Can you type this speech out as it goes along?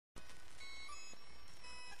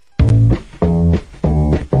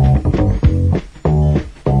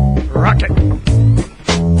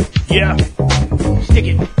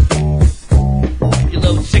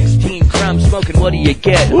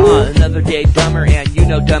Another day dumber and you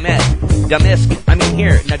know dumbest. I mean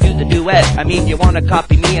here, now do the duet. I mean you wanna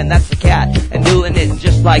copy me and that's the cat. And doing it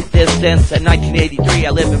just like this since 1983. I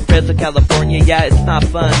live in Fresno, California, yeah it's not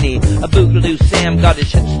funny. A boogaloo Sam got his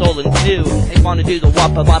shit stolen too. They wanna do the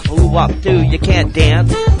wappa wappa woo wop too. You can't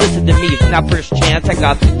dance, listen to me, now first chance. I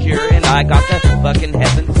got the cure and I got the fucking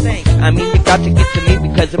heaven sink. I mean you got to get to me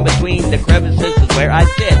because in between the crevices is where I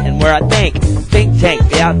sit and where I think. Think tank,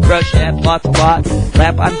 yeah, crush that, lots of lot.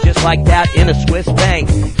 Laugh, I'm just like that in a Swiss bank.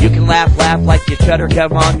 You can laugh like you cheddar,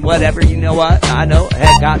 come on, whatever, you know what? I know,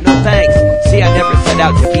 heck, got no thanks. See, I never set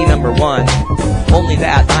out to be number one. Only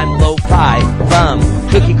that, I'm lo-fi,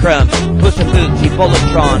 cookie crumbs, pussy boots,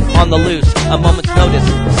 Evolotron, on the loose, a moment's notice,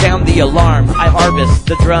 sound the alarm, I harvest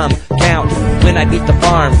the drum, count, when I beat the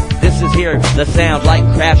farm, this is here, the sound, like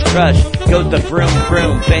crash crush, goes the vroom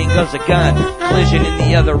vroom, bang goes a gun, collision in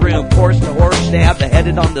the other room, horse to horse, stab,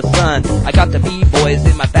 headed on the sun, I got the B-boys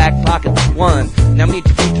in my back pocket, one, now me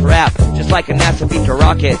to beat to rap, just like a NASA beat to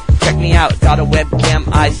rocket, check me out, got a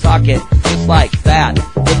webcam eye socket, just like that,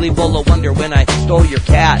 Willy Bola wonder when I stole your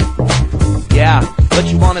cat. Yeah, what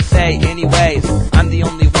you wanna say anyways? I'm the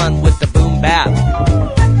only one with the boom bap.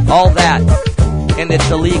 All that, and it's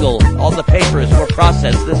illegal. All the papers were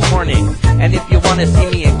processed this morning. And if you wanna see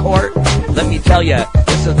me in court, let me tell ya,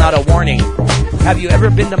 this is not a warning. Have you ever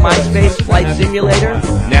been to MySpace Flight Simulator?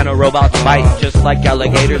 Nanorobots bite just like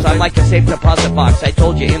alligators. I'm like a safe deposit box, I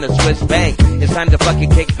told you, in a Swiss bank. It's time to fucking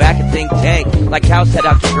kick back and think tank. Like cows set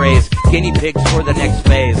out to graze, guinea pigs for the next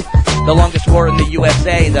phase. The longest war in the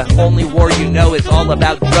USA, the only war you know is all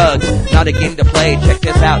about drugs. Not a game to play, check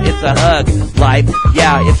this out, it's a hug. Life,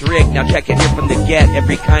 yeah, it's rigged, now check it here from the get.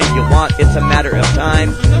 Every kind you want, it's a matter of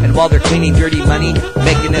time. And while they're cleaning dirty money,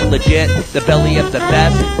 making it legit, the belly of the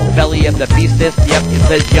best, the belly of the beastest, yep, it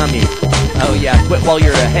says yummy. Oh yeah, quit while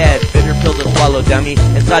you're ahead, bitter pill to swallow, dummy.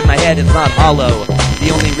 Inside my head, it's not hollow. The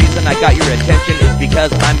only reason I got your attention is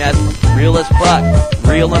because I'm as real as fuck.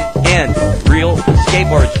 Reel 'em in, real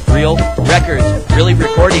skateboards, real records, really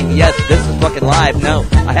recording, yes, this is fucking live. No,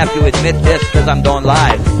 I have to admit this cause I'm going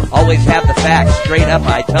live. Always have the facts, straight up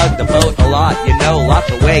I tug the boat a lot, you know, lots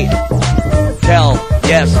of weight. Tell,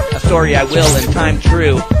 yes, a story I will in time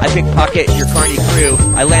true. I pickpocket your carny crew,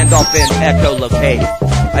 I land off in echolocate.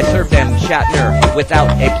 I serve them Shatner without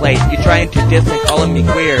a plate. You trying to diss and calling me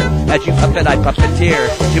queer. As you puppet, I puppeteer.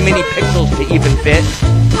 Too many pixels to even fit.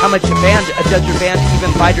 How much a band does your band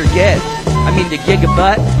even bite or get? I mean the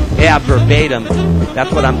gigabutt? Yeah, verbatim.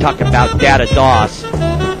 That's what I'm talking about, data DOS.